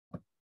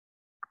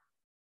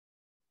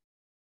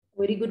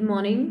Very good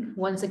morning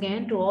once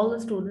again to all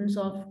the students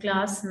of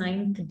class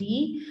 9th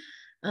D.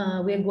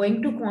 We are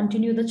going to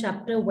continue the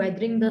chapter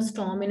Weathering the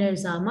Storm in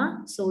Arizona.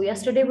 So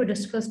yesterday we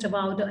discussed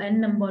about n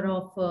number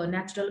of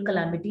natural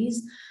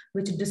calamities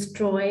which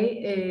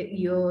destroy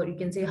you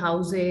can say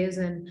houses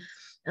and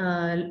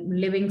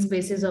living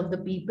spaces of the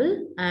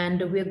people.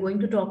 And we are going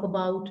to talk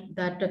about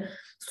that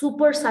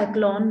super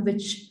cyclone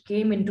which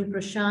came into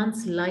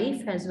Prashant's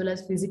life as well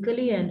as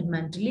physically and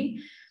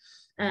mentally.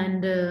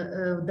 And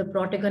the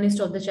protagonist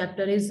of the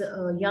chapter is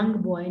a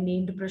young boy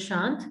named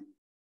Prashant.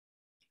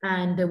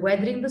 And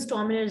weathering the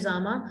storm in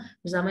Arizona.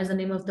 Arizona is the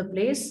name of the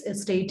place, a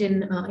state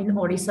in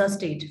Odisha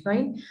state,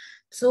 right?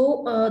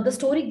 So the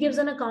story gives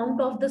an account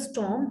of the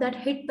storm that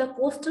hit the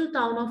coastal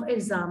town of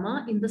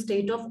Arizona in the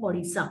state of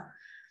Odisha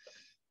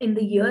in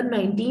the year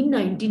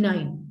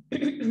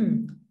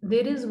 1999.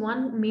 There is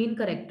one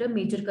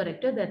major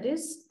character, that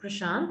is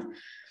Prashant,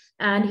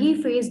 and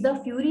he faced the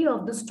fury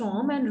of the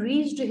storm and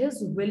reached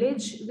his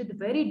village with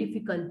very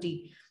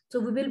difficulty.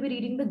 So we will be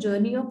reading the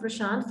journey of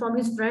Prashant from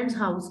his friend's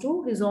house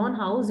to his own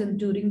house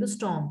during the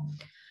storm.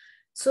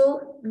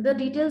 So the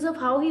details of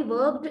how he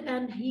worked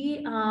and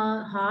he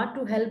hard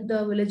to help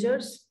the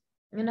villagers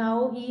and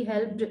how he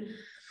helped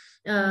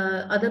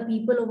other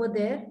people over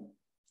there,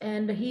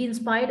 and he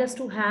inspired us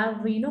to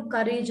have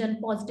courage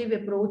and positive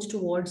approach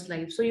towards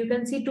life. So you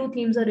can see two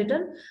themes are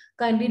written.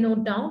 Kindly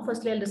note down.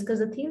 Firstly, I'll discuss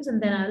the themes and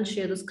then I'll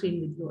share the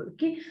screen with you all.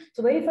 Okay,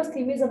 so very first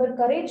theme is our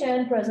courage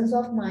and presence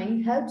of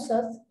mind helps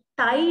us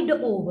tide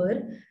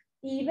over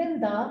even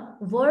the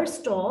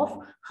worst of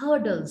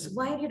hurdles.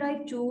 Why did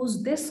I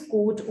choose this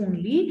quote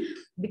only?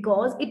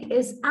 Because it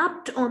is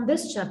apt on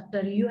this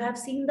chapter. You have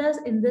seen this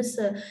in this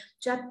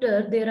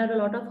chapter. There are a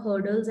lot of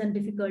hurdles and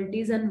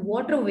difficulties and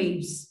water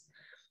waves.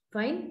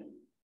 Fine.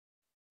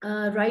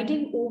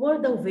 Riding over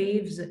the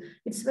waves,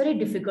 it's very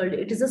difficult.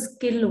 It is a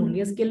skill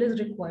only. A skill is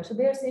required. So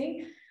they are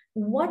saying,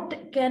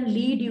 what can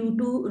lead you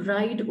to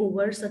ride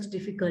over such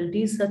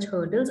difficulties, such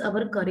hurdles?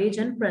 Our courage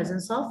and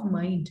presence of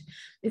mind.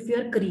 If you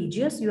are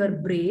courageous, you are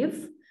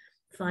brave,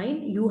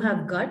 fine, you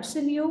have guts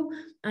in you,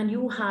 and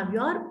you have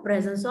your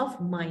presence of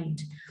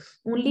mind.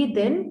 Only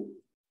then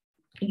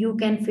you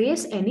can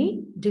face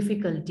any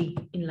difficulty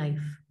in life.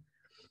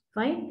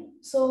 Fine.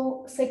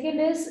 So second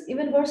is,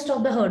 even worst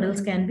of the hurdles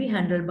can be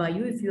handled by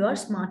you if you are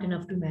smart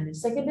enough to manage.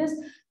 Second is,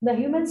 the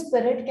human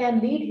spirit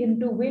can lead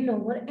him to win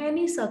over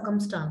any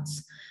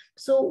circumstance.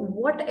 So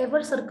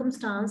whatever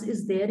circumstance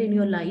is there in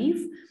your life,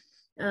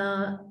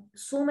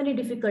 so many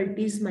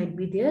difficulties might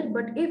be there,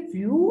 but if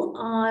you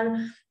are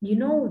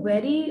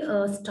very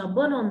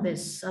stubborn on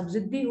this, अब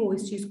जिद्दी हो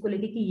इस चीज को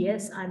लेके कि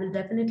yes, I will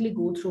definitely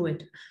go through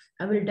it,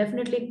 I will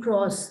definitely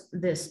cross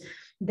this,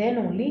 then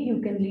only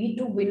you can lead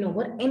to win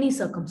over any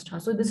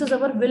circumstance. So this is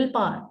our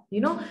willpower.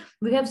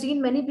 We have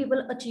seen many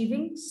people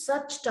achieving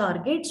such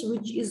targets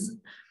which is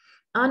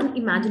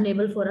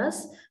unimaginable for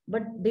us,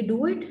 but they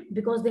do it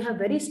because they have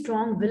very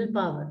strong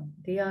willpower.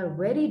 They are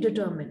very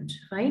determined,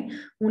 right?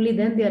 Only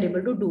then they are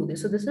able to do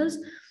this. So this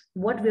is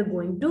what we're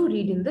going to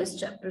read in this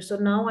chapter. So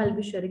now I'll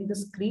be sharing the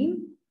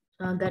screen.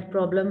 That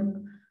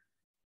problem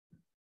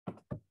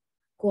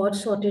got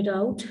sorted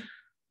out.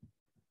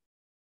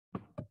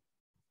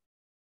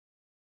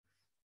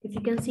 If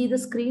you can see the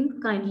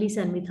screen, kindly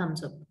send me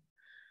thumbs up.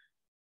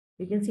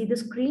 You can see the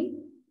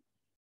screen?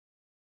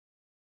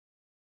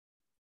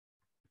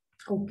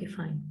 Okay,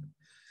 fine.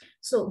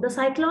 So the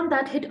cyclone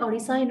that hit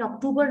Odisha in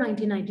October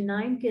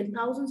 1999 killed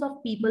thousands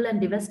of people and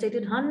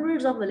devastated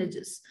hundreds of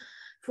villages.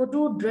 For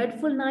 2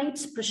 dreadful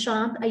nights,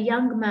 Prashant, a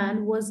young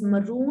man, was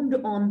marooned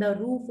on the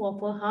roof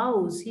of a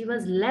house. He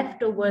was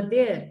left over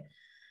there,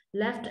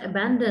 left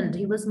abandoned.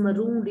 He was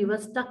marooned. He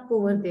was stuck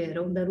over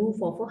there on the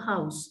roof of a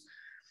house.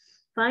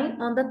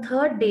 Fine. On the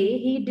 3rd day,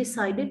 he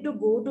decided to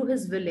go to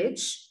his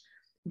village.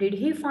 Did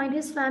he find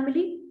his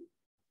family?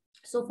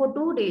 So for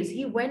 2 days,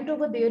 he went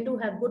over there to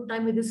have good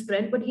time with his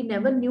friend, but he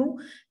never knew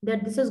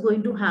that this is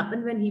going to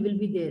happen when he will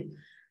be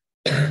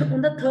there.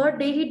 On the 3rd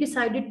day, he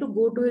decided to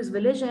go to his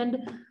village,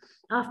 and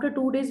after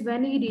 2 days,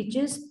 when he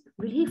reaches,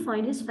 will he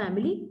find his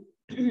family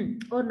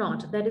or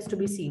not? That is to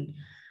be seen.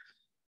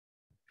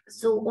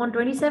 So on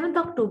 27th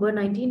October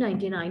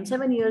 1999,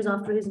 7 years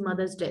after his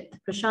mother's death,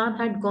 Prashant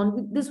had gone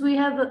with this. We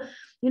have,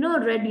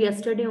 read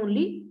yesterday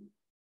only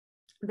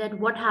that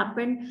what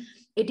happened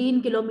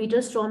 18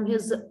 kilometers from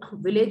his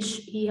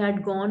village. He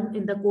had gone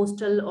in the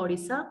coastal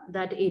Odisha,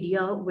 that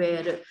area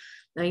where,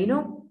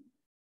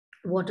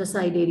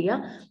 waterside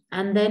area.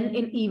 And then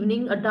in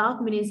evening, a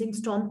dark menacing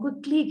storm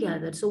quickly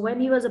gathered. So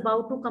when he was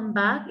about to come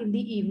back in the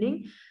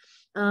evening,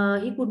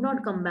 he could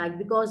not come back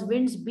because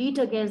winds beat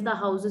against the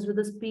houses with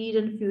a speed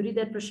and fury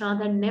that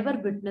Prashant had never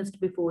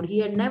witnessed before. He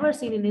had never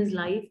seen in his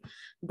life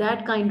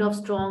that kind of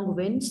strong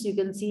winds. You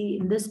can see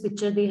in this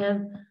picture, they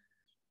have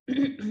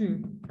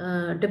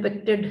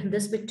depicted,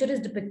 this picture is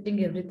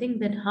depicting everything,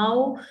 that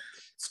how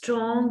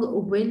strong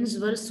winds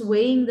were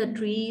swaying the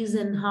trees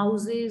and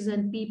houses,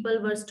 and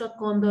people were stuck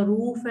on the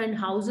roof and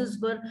houses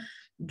were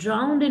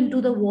drowned into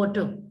the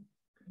water.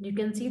 You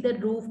can see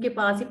that roof ke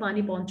paas hi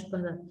pani pahunch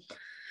chuka tha.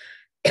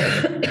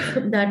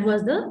 That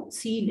was the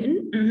scene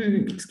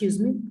in, excuse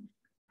me.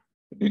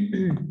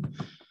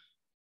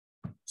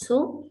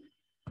 So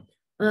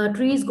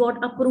trees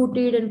got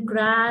uprooted and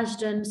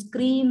crashed, and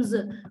screams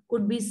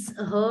could be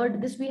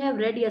heard. This we have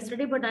read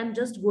yesterday, but I'm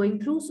just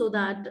going through so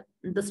that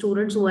the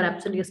students who were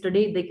absent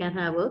yesterday, they can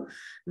have a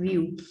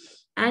view.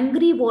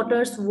 Angry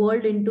waters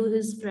whirled into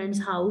his friend's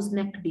house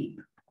neck deep.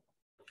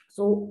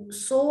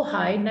 So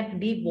high, neck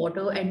deep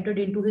water entered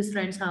into his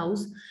friend's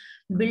house.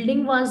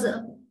 Building was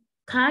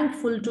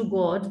thankful to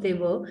God, they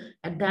were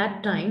at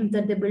that time,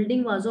 that the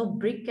building was of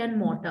brick and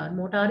mortar.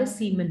 Mortar is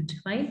cement,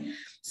 right?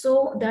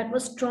 So that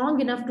was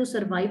strong enough to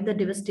survive the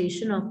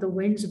devastation of the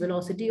wind's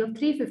velocity of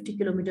 350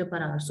 kilometer per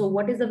hour. So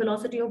what is the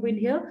velocity of wind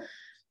here?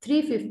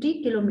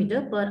 350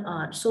 kilometer per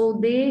hour. So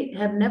they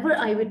have never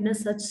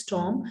eyewitnessed such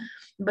storm,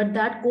 but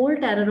that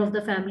cold terror of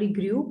the family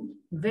grew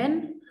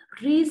when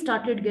trees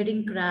started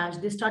getting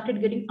crashed. They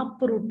started getting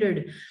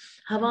uprooted.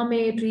 हवा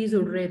में trees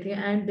उड़ रहे थे,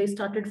 and they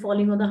started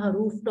falling on the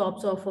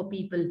rooftops of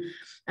people,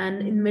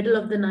 and in middle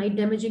of the night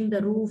damaging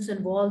the roofs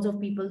and walls of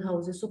people's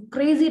houses. So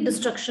crazy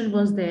destruction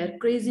was there,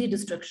 crazy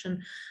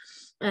destruction.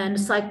 And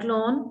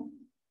cyclone,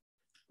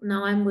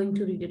 now I'm going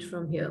to read it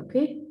from here.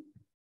 Okay,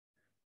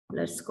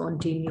 let's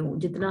continue.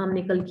 जितना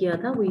हमने कल किया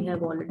था, we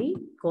have already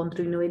gone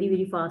through very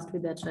very fast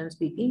with that, so I'm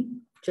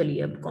speaking.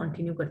 चलिए अब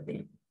continue करते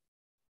हैं.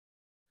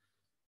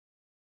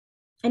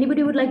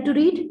 Anybody would like to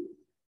read?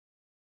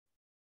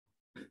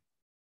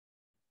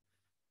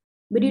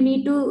 But you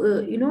need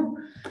to,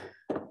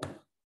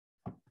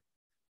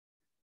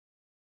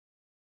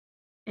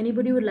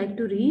 anybody would like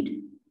to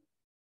read?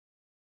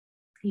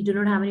 You do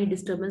not have any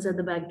disturbance at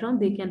the background,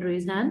 they can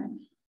raise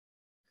hand.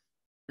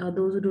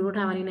 Those who do not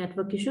have any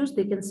network issues,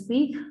 they can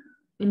speak.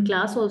 In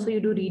class also you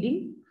do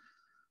reading.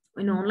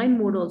 In online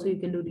mode also you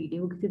can do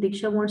reading. Okay,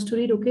 Diksha wants to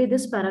read. Okay,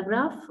 this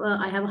paragraph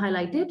I have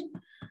highlighted.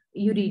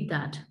 You read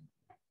that.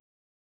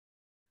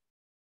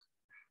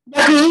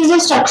 The great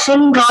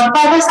destruction brought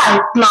by the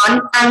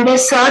cyclone and the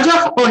surge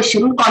of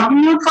ocean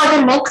continued for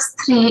the next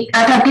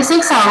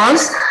 36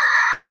 hours.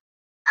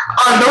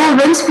 Although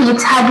wind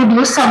speeds had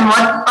reduced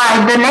somewhat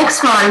by the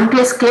next morning to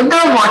escape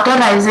the water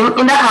rising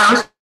in the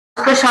house,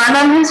 Prashant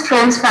and his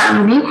friend's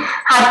family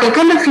had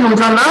taken refuge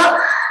on the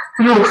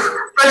roof.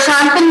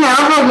 Prashant will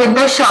never forget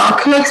the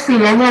shock he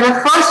experienced at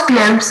the first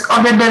glimpse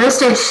of the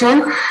devastation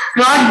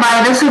wrought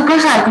by the super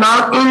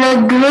cyclone in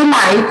the grey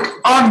light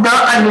of the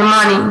early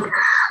morning.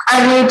 A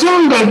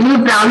raging,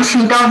 deadly brown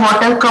sheet of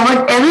water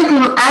covered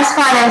everything as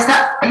far as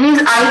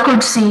his eye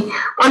could see.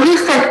 Only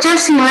fractured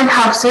cement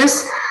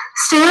houses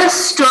still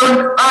stood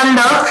on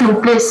the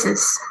few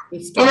places.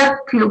 In a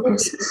few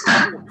places.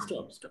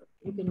 Stop.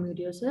 You can mute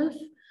yourself.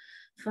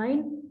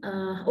 Fine.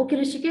 Okay,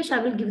 Rishikesh, I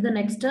will give the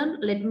next turn.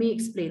 Let me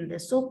explain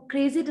this. So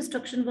crazy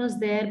destruction was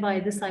there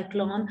by the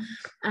cyclone,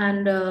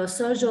 and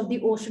surge of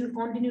the ocean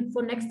continued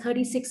for next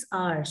 36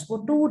 hours.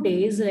 For 2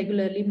 days,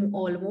 regularly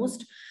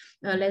almost.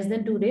 Less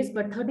than 2 days,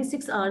 but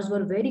 36 hours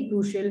were very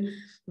crucial.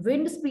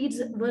 Wind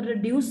speeds were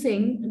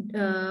reducing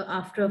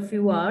after a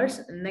few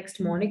hours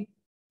next morning,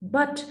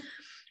 but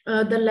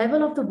the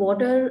level of the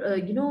water,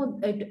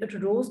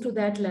 it rose to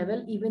that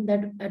level, even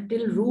that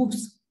till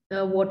roofs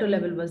water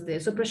level was there.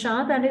 So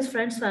Prashant and his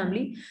friend's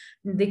family,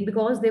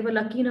 because they were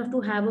lucky enough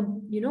to have a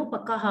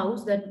pakka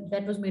house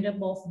that was made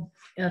up of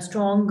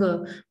strong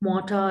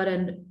mortar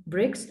and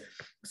bricks.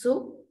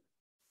 So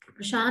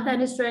Prashant and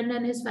his friend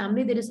and his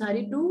family, they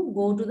decided to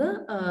go to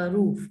the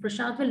roof.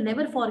 Prashant will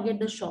never forget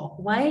the shock.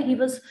 Why he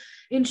was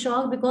in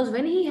shock? Because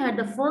when he had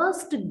the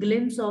first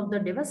glimpse of the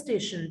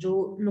devastation,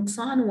 जो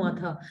नुकसान हुआ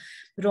था,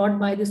 wrought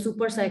by the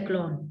super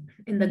cyclone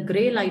in the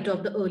gray light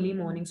of the early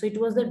morning. So it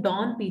was the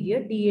dawn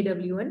period,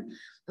 DAWN,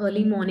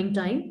 early morning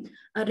time.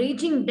 A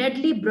raging,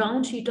 deadly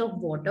brown sheet of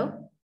water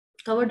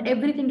covered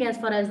everything as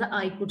far as the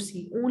eye could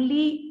see.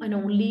 Only and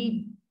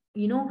only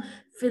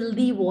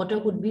filthy water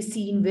could be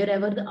seen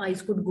wherever the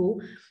eyes could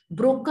go.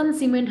 Broken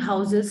cement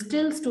houses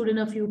still stood in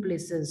a few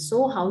places.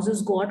 So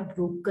houses got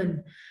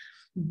broken.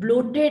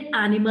 Bloated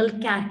animal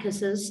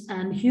carcasses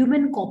and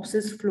human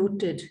corpses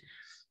floated.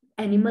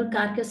 Animal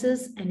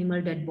carcasses,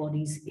 animal dead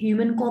bodies.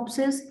 Human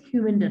corpses,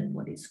 human dead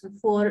bodies.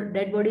 For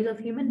dead bodies of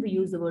human, we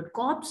use the word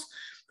corpse.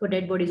 For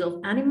dead bodies of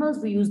animals,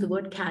 we use the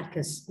word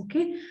carcass.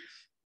 Okay.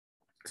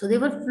 So they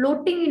were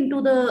floating into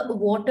the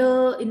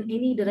water in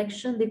any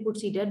direction. They could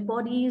see dead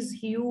bodies,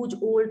 huge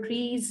old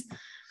trees.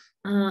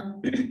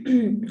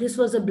 This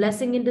was a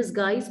blessing in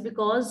disguise,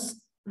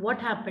 because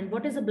what happened?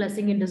 What is a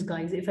blessing in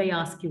disguise? If I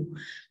ask you,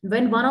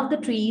 when one of the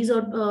trees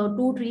or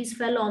two trees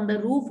fell on the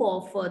roof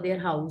of their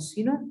house,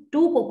 two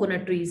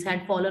coconut trees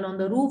had fallen on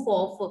the roof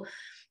of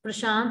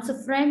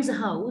Prashant's friend's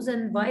house.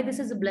 And why this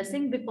is a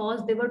blessing?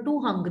 Because they were too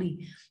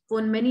hungry.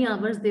 For many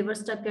hours, they were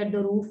stuck at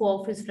the roof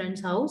of his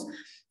friend's house,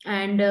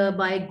 and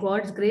by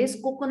God's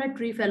grace, coconut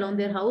tree fell on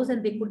their house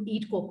and they could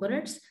eat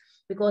coconuts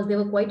because they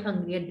were quite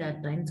hungry at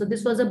that time. So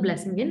this was a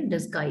blessing in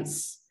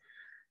disguise.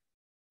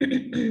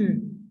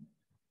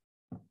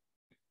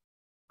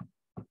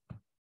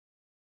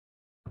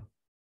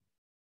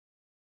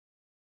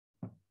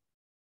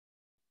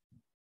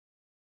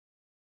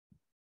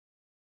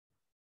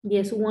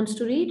 Yes, who wants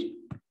to read?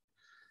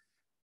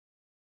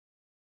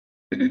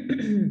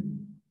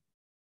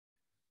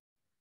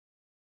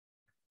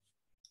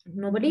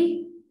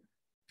 Nobody?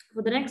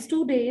 For the next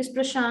 2 days,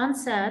 Prashant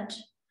sat.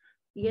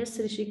 Yes,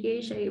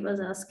 Rishikesh, I was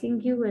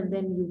asking you and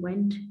then you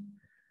went.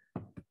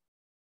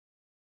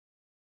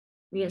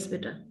 Yes,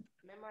 better.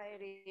 Ma'am, I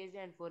raised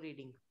hand for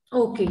reading.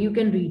 Okay, you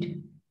can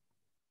read.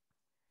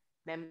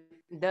 Ma'am,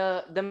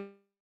 the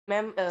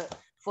ma'am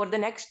for the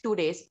next 2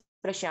 days,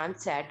 Prashant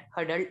sat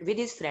huddled with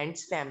his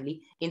friend's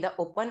family in the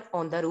open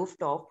on the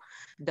rooftop.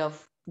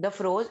 The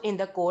froze in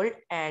the cold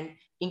and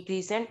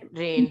increasing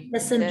rain. The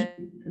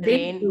Incessantly,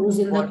 rain they froze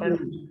in water. the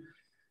cold.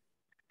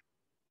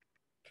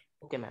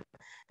 Okay, ma'am.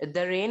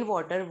 The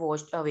rainwater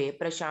washed away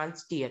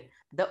Prashant's tear.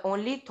 The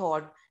only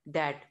thought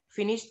that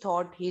finished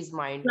thought his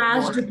mind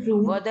Flashed was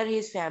through, whether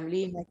his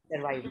family had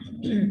survived.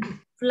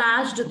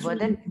 flashed through his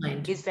Whether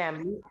mind. his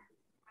family,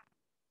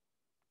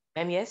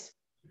 ma'am, yes,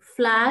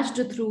 Flashed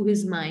through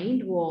his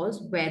mind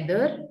was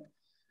whether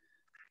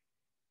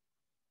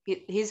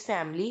his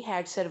family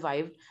had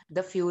survived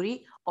the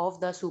fury of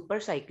the super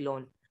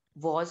cyclone.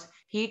 Was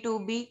he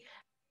to be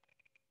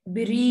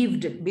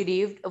bereaved.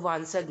 bereaved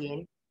once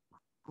again?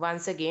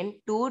 Once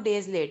again, 2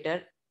 days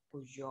later.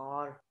 Oh,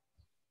 yaar.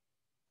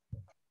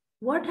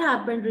 What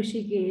happened,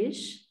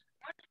 Rishikesh?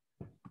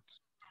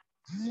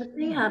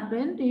 Nothing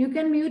happened. You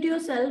can mute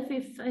yourself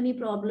if any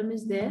problem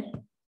is there.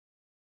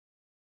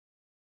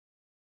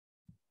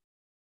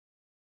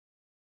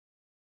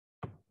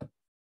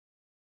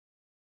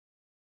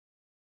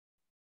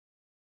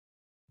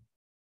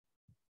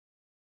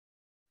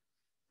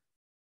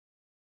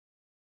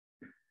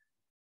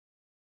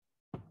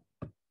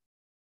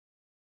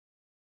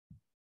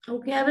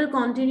 Okay, I will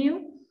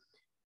continue.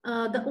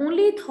 The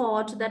only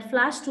thought that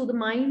flashed through the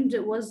mind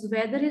was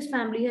whether his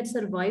family had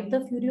survived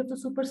the fury of the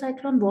super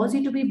cyclone. Was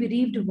he to be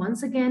bereaved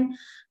once again?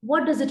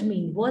 What does it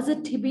mean? Was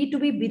it to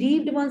be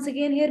bereaved once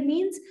again? Here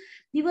means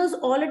he was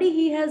already,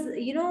 he has,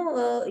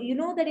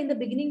 that in the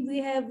beginning we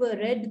have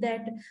read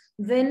that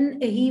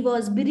when he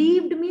was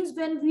bereaved means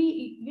when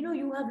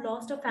you have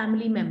lost a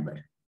family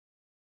member.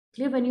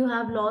 Clear? When you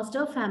have lost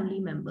a family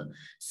member,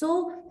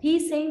 so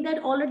he's saying that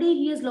already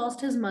he has lost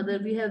his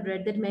mother. We have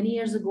read that many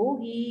years ago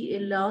he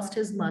lost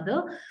his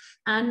mother,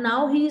 and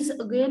now he's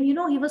again,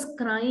 he was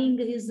crying,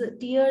 his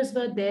tears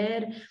were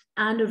there,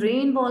 and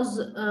rain was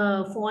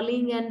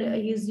falling, and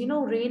his,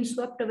 rain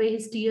swept away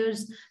his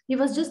tears. He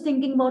was just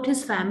thinking about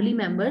his family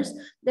members,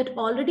 that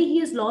already he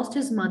has lost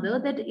his mother,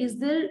 that is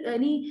there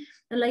any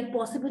like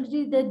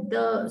possibility that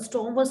the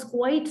storm was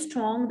quite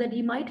strong, that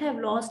he might have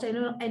lost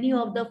any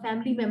of the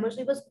family members.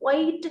 He was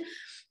quite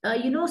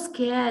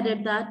scared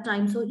at that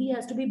time, so he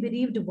has to be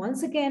bereaved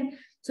once again.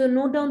 So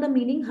note down the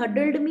meaning.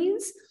 Huddled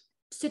means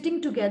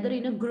sitting together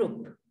in a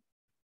group.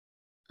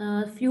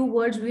 Few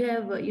words we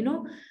have,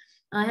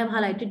 I have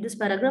highlighted this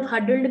paragraph.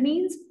 Huddled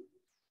means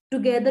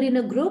together in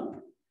a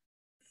group.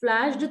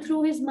 Flashed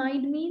through his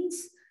mind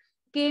means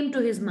came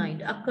to his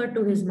mind, occurred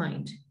to his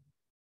mind,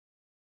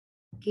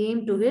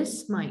 came to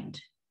his mind.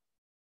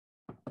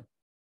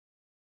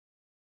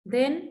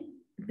 Then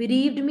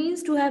bereaved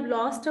means to have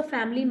lost a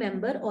family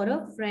member or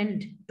a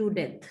friend to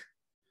death.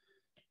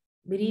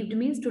 Bereaved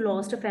means to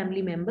lost a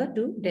family member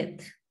to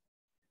death.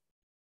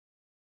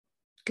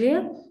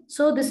 Clear?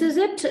 So this is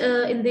it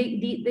in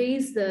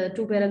these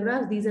two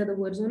paragraphs. These are the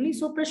words only.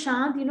 So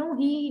Prashant, he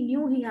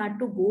knew he had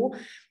to go.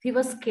 He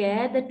was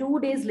scared that 2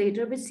 days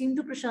later, which seemed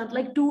to Prashant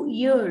like 2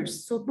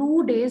 years. So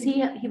 2 days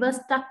he was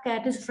stuck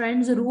at his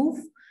friend's roof,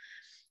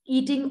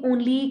 eating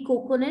only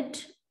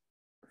coconut.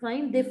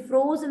 Fine. They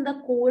froze in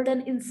the cold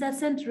and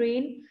incessant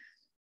rain.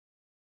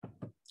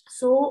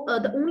 So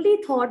the only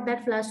thought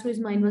that flashed through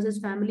his mind was his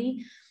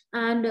family.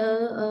 And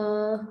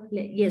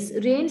yes,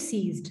 rain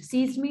ceased.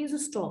 Ceased means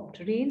stopped.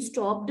 Rain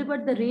stopped,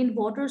 but the rain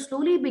water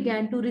slowly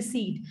began to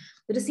recede.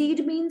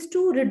 Recede means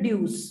to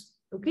reduce.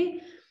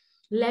 Okay.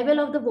 Level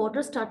of the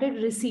water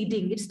started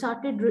receding. It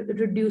started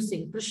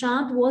reducing.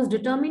 Prashant was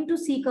determined to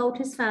seek out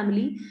his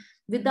family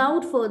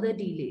without further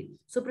delay.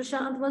 So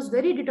Prashant was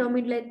very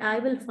determined, like, I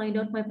will find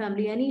out my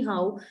family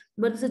anyhow,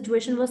 but the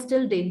situation was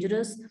still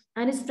dangerous.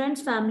 And his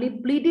friend's family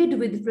pleaded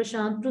with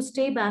Prashant to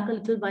stay back a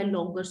little while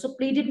longer. So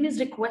pleaded means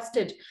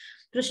requested.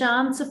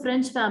 Prashant's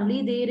French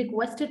family, they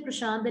requested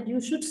Prashant that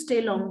you should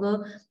stay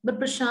longer. But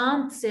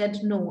Prashant said,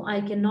 no,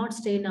 I cannot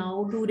stay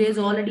now. 2 days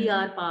already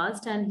are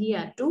past, and he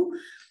had to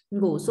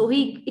go. So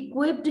he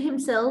equipped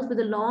himself with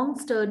a long,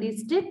 sturdy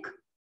stick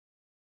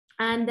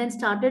and then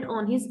started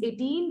on his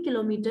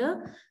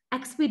 18-kilometer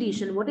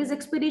expedition. What is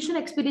expedition?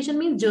 Expedition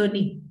means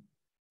journey.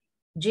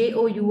 Journey.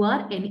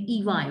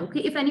 Okay.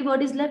 If any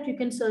word is left, you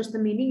can search the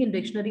meaning in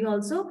dictionary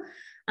also.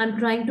 I'm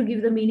trying to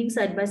give the meaning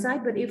side by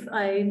side, but if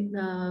I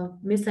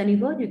miss any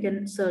word, you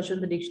can search on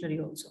the dictionary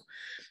also.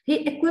 He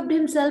equipped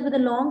himself with a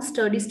long,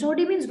 sturdy.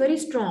 Sturdy means very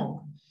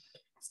strong.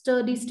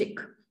 Sturdy stick.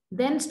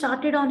 Then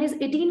started on his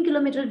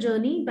 18-kilometer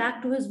journey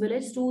back to his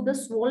village through the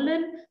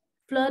swollen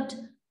flood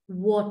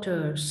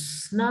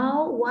waters.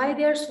 Now, why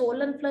they are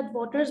swollen flood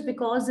waters?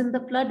 Because in the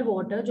flood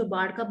water, jo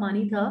baad ka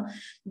pani tha,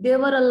 there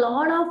were a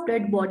lot of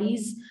dead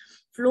bodies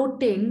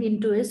floating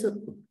into his,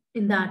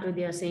 in that way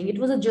they are saying. It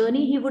was a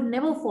journey he would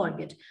never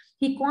forget.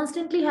 He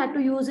constantly had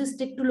to use his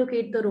stick to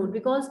locate the road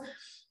because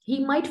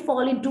he might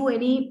fall into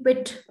any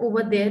pit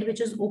over there,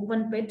 which is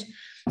open pit.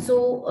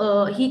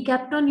 So he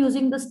kept on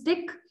using the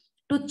stick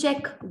to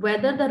check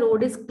whether the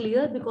road is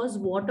clear, because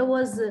water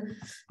was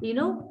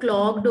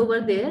clogged over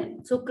there.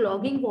 So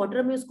clogging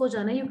water mein usko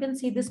jana, you can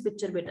see this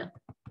picture beta.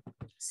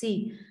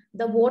 See,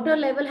 the water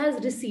level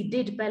has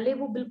receded. पहले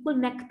वो बिल्कुल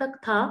neck तक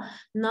था.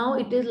 Now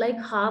it is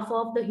like half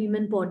of the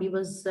human body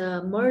was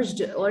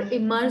merged or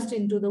immersed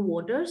into the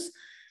waters.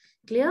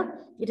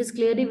 Clear? It is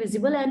clearly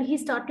visible, and he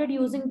started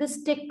using the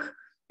stick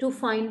to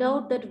find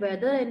out that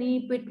whether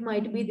any pit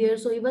might be there.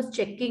 So he was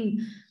checking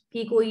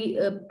कि कोई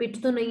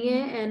pit तो नहीं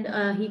है, and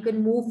he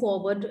can move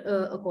forward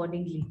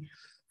accordingly.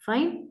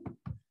 Fine.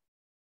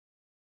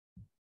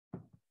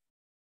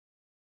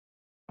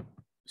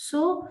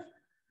 So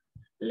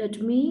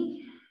let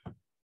me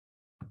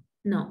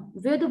now,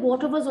 where the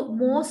water was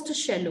most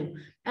shallow.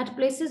 At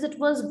places it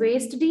was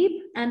waist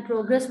deep and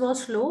progress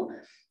was slow.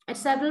 At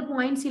several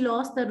points he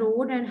lost the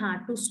road and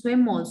had to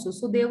swim also.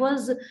 So there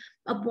was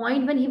a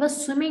point when he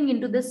was swimming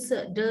into this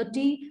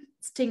dirty,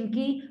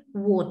 stinky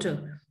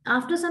water.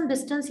 After some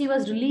distance, he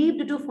was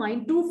relieved to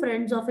find two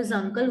friends of his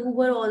uncle who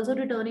were also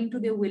returning to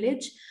their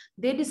village.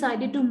 They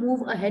decided to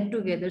move ahead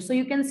together. So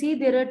you can see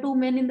there are two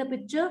men in the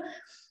picture.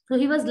 So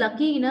he was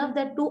lucky enough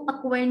that two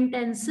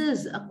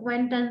acquaintances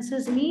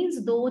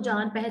means दो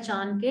जान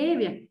पहचान के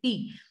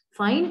व्यक्ति.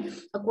 Fine.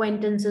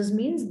 Acquaintances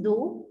means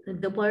though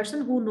the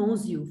person who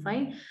knows you.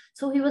 Fine.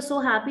 So he was so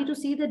happy to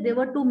see that there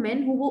were two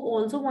men who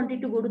also wanted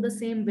to go to the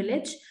same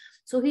village.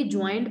 So he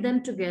joined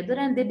them together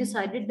and they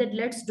decided that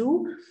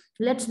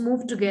let's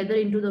move together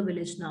into the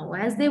village now.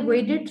 As they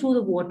waded through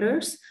the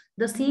waters,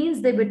 the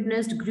scenes they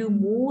witnessed grew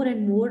more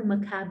and more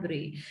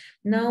macabre.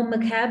 Now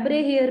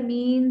macabre here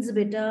means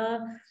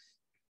beta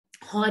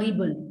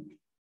horrible.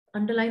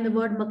 Underline the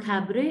word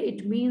macabre.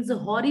 It means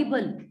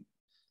horrible.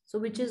 So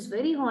which is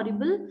very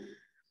horrible.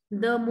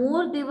 The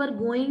more they were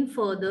going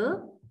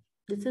further,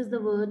 this is the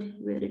word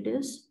where it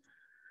is.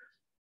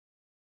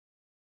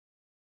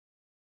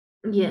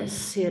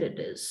 Yes, here it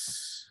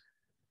is.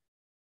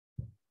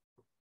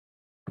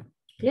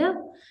 Clear?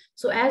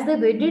 So as they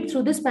waded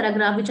through this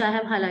paragraph, which I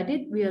have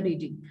highlighted, we are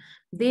reading.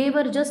 They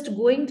were just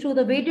going through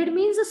the waded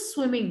means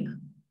swimming.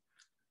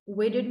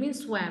 Waded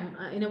means swam.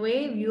 In a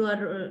way, you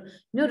are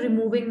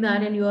removing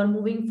that and you are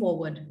moving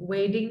forward.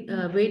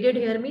 Waded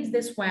here means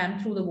they swam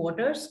through the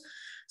waters.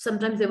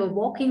 Sometimes they were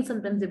walking,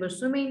 sometimes they were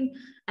swimming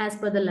as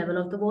per the level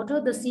of the water.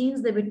 The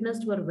scenes they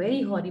witnessed were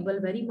very horrible,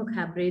 very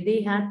macabre.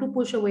 They had to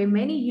push away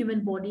many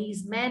human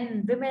bodies,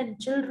 men, women,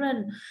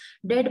 children.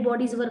 Dead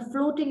bodies were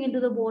floating into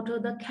the water.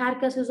 The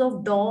carcasses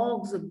of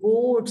dogs,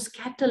 goats,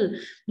 cattle.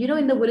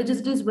 In the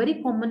villages, it is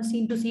very common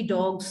scene to see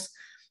dogs,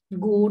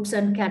 goats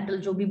and cattle,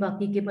 जो भी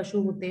बाकी के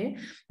पशु होते हैं,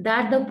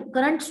 that the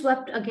current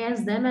swept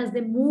against them as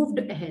they moved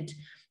ahead.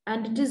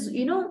 And it is,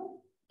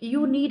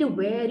 you need a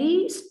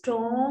very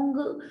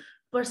strong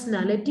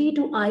personality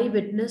to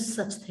eyewitness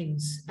such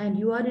things. And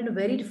you are in a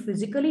very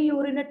physically,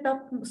 you're in a tough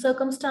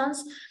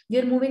circumstance.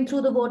 You're moving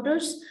through the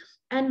waters.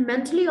 And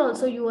mentally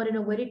also, you are in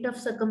a very tough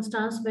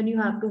circumstance when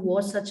you have to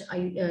watch such,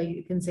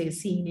 you can say,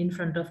 scene in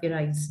front of your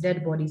eyes,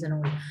 dead bodies and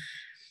all.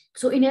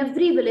 So in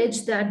every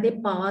village that they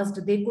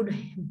passed, they could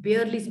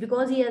barely,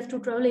 because he has to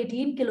travel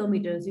 18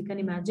 kilometers, you can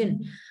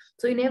imagine.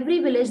 So in every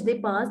village they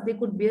passed, they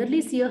could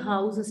barely see a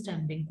house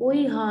standing.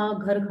 Koi ghar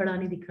khada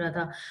nahi dikh raha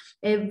tha.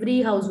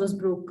 Every house was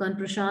broken.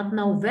 Prashant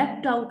now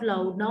wept out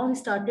loud. Now he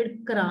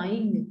started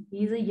crying.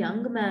 He is a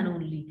young man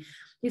only.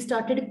 He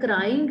started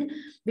crying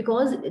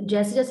because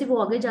jaise jaise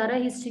wo aage ja raha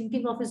hai, he's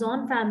thinking of his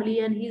own family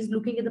and he's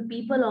looking at the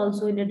people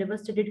also in a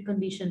devastated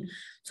condition.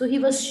 So he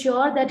was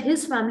sure that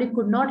his family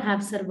could not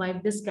have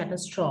survived this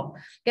catastrophe.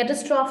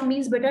 Catastrophe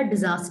means better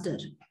disaster.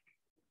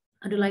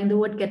 Underline the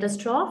word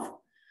catastrophe.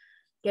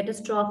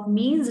 Catastrophe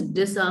means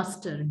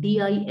disaster.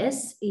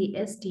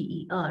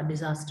 D-I-S-A-S-T-E-R.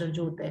 Disaster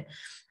jo hota hai.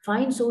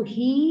 Fine. So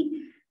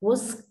he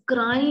was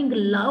crying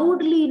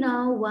loudly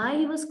now. Why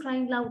he was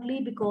crying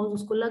loudly?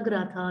 Because usko lag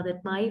raha tha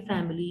that my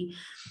family,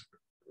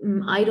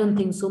 I don't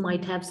think so,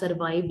 might have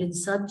survived in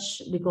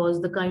such,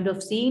 because the kind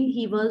of scene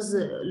he was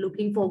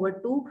looking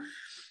forward to,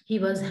 he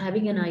was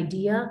having an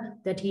idea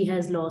that he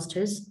has lost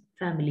his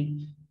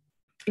family.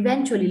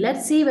 Eventually,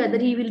 let's see whether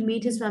he will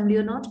meet his family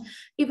or not.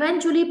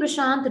 Eventually,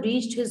 Prashant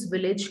reached his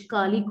village,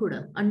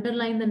 Kalikuda.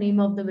 Underline the name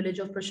of the village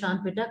of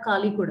Prashant, beta,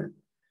 Kalikuda.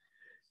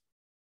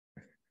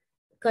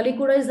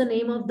 Kalikuda is the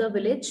name of the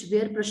village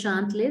where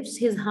Prashant lives.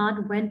 His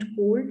heart went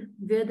cold.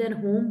 Where their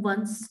home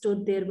once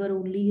stood, there were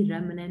only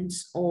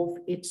remnants of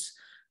its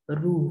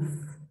roof.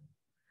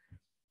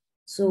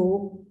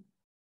 So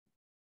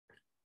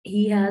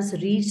he has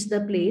reached the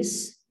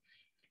place.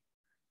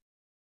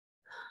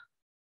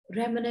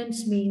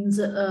 Remnants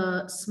means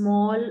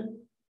small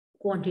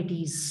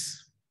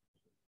quantities.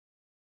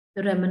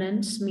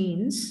 Remnants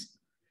means,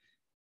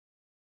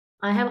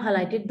 I have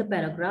highlighted the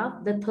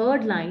paragraph. The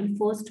third line,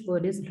 first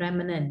word is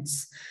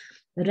remnants.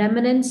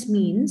 Remnants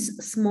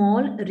means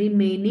small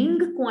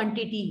remaining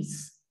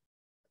quantities.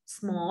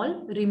 small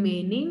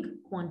remaining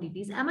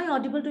quantities. Am I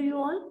audible to you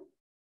all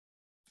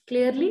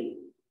clearly?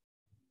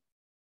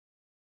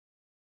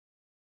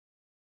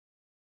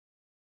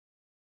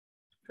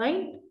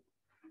 Fine.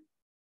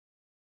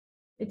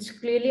 It's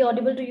clearly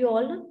audible to you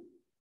all.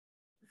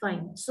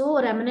 Fine.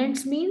 So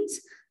remnants means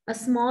a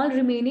small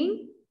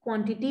remaining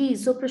quantity.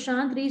 So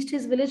Prashant reached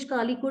his village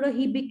Kalikuda.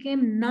 He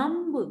became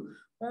numb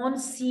on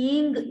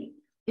seeing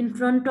in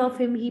front of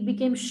him. He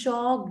became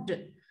shocked.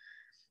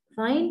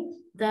 Fine.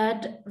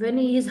 That when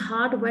his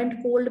heart went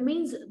cold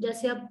means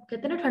जैसे आप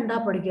कहते हैं ना ठंडा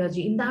पड़ गया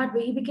जी. In that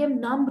way he became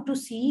numb to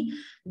see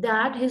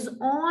that his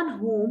own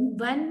home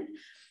when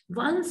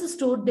once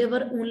stood there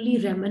were only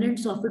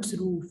remnants of its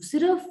roof.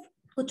 सिर्फ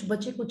कुछ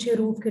बचे कुछे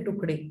roof के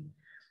टुकड़े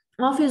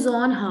of his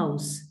own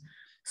house.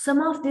 Some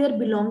of their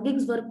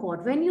belongings were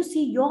caught. When you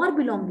see your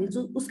belongings,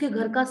 उसके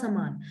घर का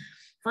सामान,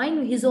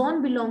 fine, his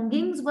own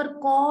belongings were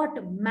caught,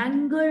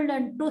 mangled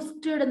and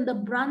twisted in the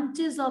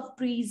branches of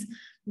trees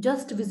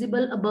just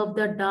visible above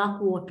the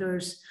dark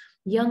waters.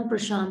 Young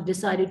Prashant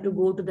decided to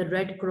go to the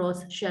Red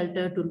Cross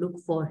shelter to look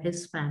for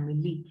his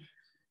family.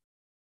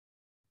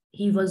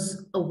 He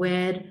was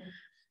aware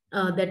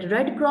that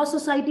Red Cross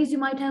societies, you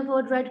might have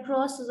heard, Red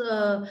Cross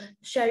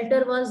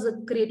shelter was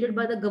created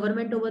by the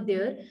government over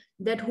there,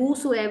 that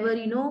whosoever,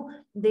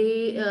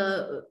 they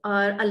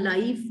are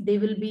alive, they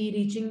will be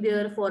reaching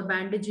there for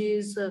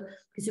bandages.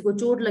 किसी को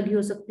चोट लगी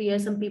हो सकती है,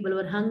 some people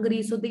were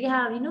hungry, so they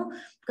have,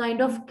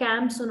 kind of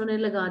camps उन्होंने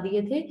लगा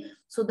दिए थे,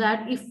 so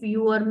that if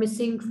you are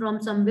missing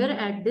from somewhere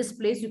at this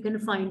place, you can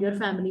find your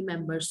family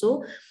members.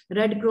 So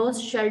Red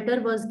Cross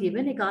shelter was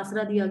given, एक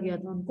आसरा दिया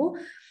गया था उनको.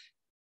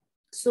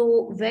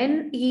 So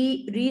when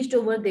he reached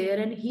over there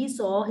and he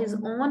saw his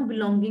own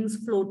belongings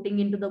floating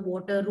into the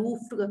water,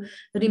 roof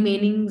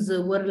remainings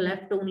were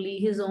left only,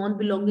 his own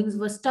belongings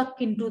were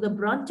stuck into the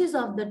branches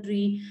of the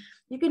tree.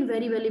 You can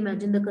very well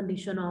imagine the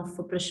condition of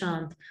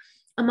Prashant.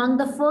 Among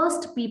the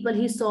first people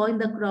he saw in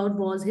the crowd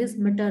was his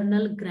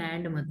maternal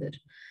grandmother.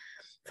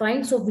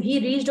 Fine, so he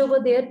reached over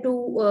there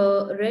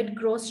to Red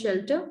Cross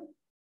shelter.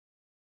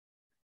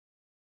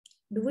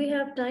 Do we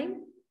have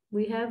time?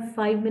 We have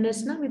 5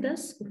 minutes now with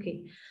us.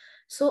 Okay.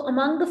 So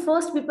among the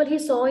first people he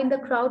saw in the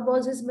crowd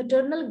was his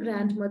maternal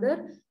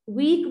grandmother.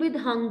 Weak with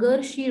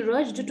hunger, she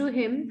rushed to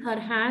him, her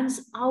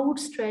hands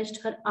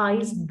outstretched, her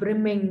eyes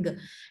brimming.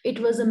 It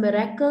was a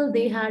miracle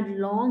they had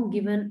long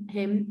given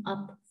him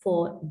up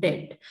for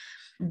dead.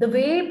 The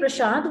way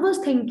Prashant was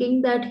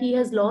thinking that he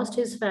has lost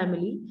his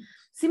family,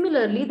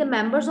 similarly, the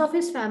members of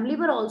his family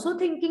were also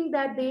thinking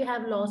that they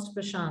have lost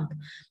Prashant.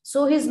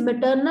 So his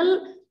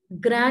maternal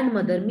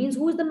grandmother means,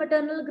 who is the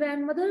maternal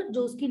grandmother?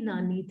 जो उसकी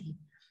नानी थी.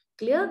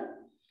 Clear?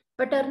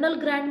 Paternal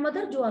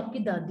grandmother जो आपकी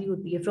दादी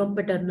होती है from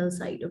paternal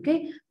side,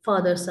 okay,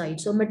 father side.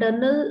 So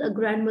maternal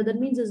grandmother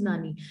means his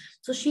nani.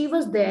 So she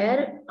was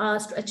there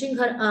stretching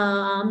her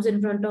arms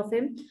in front of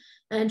him,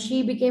 and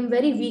she became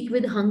very weak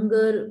with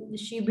hunger.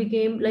 She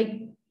became like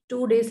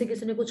 2 days से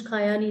किसी ने कुछ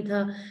खाया नहीं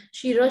था.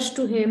 She rushed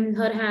to him,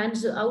 her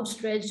hands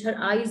outstretched, her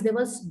eyes, there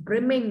was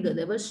brimming,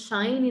 there was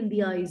shine in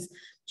the eyes.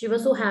 She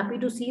was so happy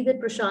to see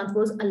that Prashant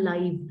was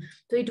alive.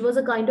 So it was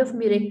a kind of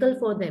miracle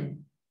for them.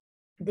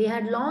 They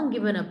had long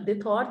given up. They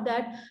thought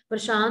that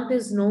Prashant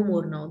is no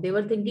more now. They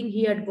were thinking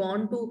he had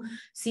gone to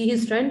see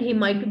his friend. He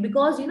might be,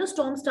 because,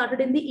 storm started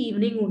in the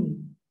evening only.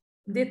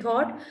 They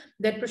thought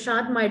that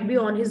Prashant might be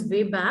on his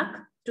way back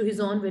to his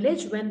own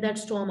village when that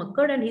storm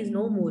occurred and he's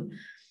no more.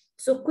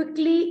 So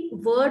quickly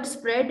word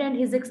spread and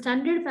his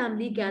extended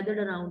family gathered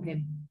around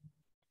him.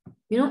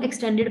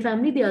 Extended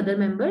family, the other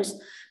members,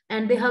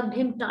 and they hugged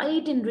him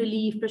tight in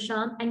relief.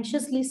 Prashant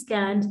anxiously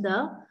scanned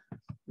the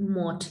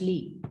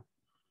motley,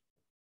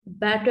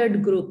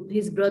 battered group,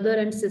 his brother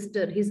and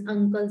sister, his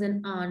uncles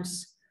and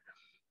aunts,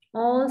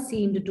 all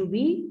seemed to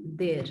be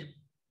there.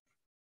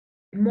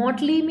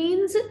 Motley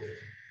means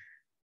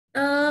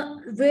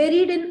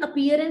varied in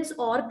appearance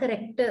or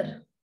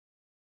character.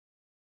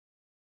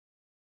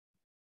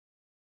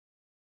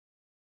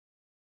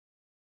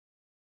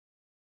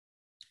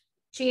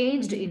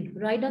 Changed in.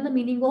 Write down the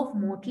meaning of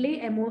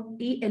motley,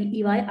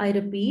 M-O-T-L-E-Y. I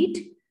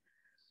repeat.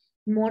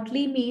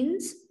 Motley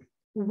means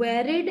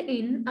varied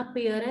in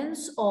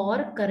appearance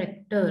or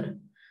character.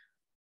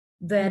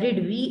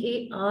 Varied,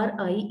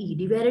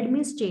 V-A-R-I-E-D. Varied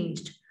means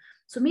changed.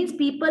 So means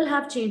people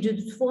have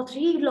changed. For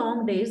 3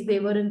 long days,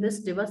 they were in this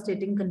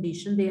devastating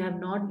condition. They have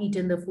not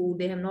eaten the food.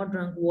 They have not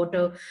drunk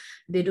water.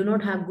 They do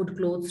not have good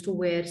clothes to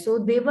wear. So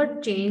they were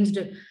changed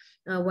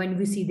when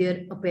we see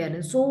their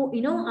appearance. So,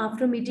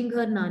 after meeting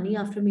her nani,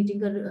 after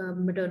meeting her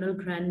maternal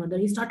grandmother,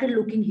 he started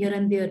looking here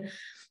and there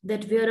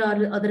that where are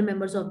the other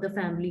members of the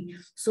family.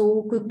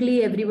 So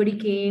quickly everybody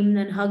came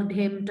and hugged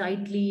him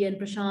tightly, and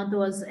Prashant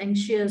was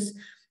anxious.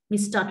 He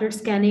started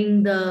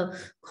scanning the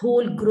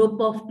whole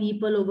group of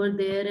people over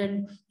there,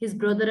 and his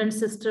brother and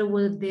sister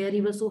were there.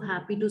 He was so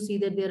happy to see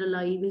that they're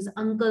alive. His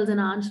uncles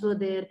and aunts were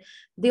there.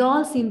 They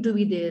all seemed to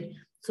be there.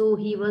 So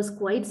he was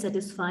quite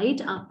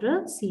satisfied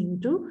after seeing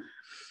to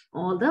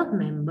all the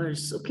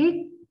members.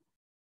 Okay.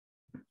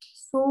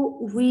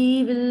 So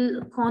we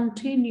will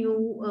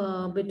continue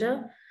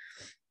better.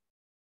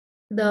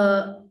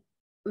 The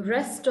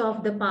rest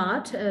of the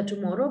part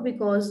tomorrow,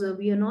 because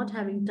we are not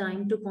having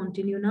time to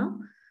continue now.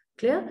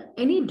 Clear?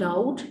 Any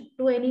doubt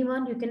to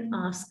anyone, you can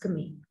ask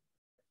me.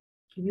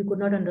 If you could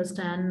not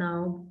understand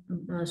now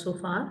so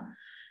far,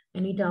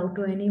 any doubt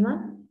to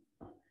anyone?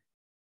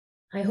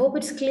 I hope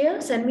it's clear.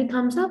 Send me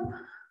thumbs up.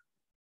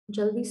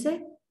 Jaldi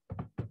se.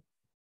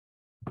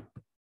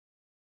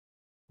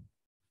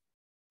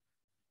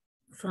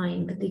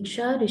 Fine.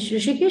 Diksha,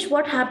 Rishikesh,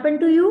 what happened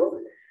to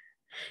you?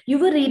 You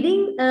were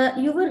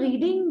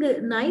reading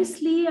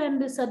nicely,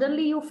 and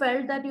suddenly you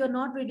felt that you're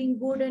not reading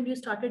good, and you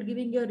started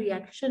giving your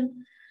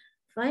reaction.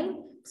 Fine.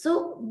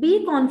 So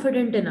be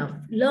confident enough.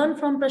 Learn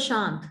from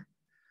Prashant.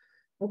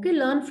 Okay,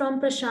 learn from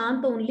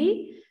Prashant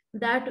only,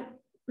 that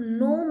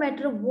no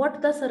matter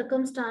what the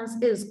circumstance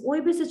is,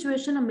 कोई भी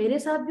situation मेरे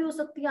साथ भी हो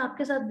सकती है,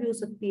 आपके साथ भी हो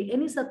सकती है,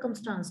 any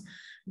circumstance,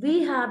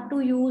 we have to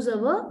use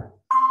our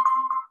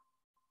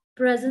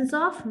presence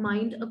of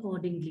mind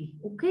accordingly.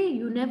 Okay,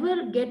 you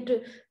never get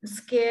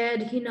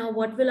scared, you know,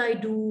 what will I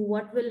do,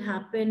 what will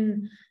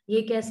happen,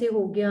 ye kaise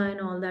ho gaya,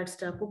 and all that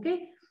stuff.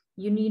 Okay,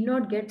 you need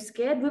not get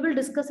scared. We will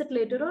discuss it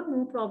later on,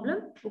 no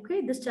problem.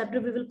 Okay, this chapter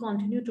we will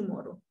continue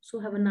tomorrow. So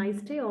have a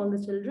nice day, all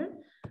the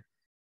children.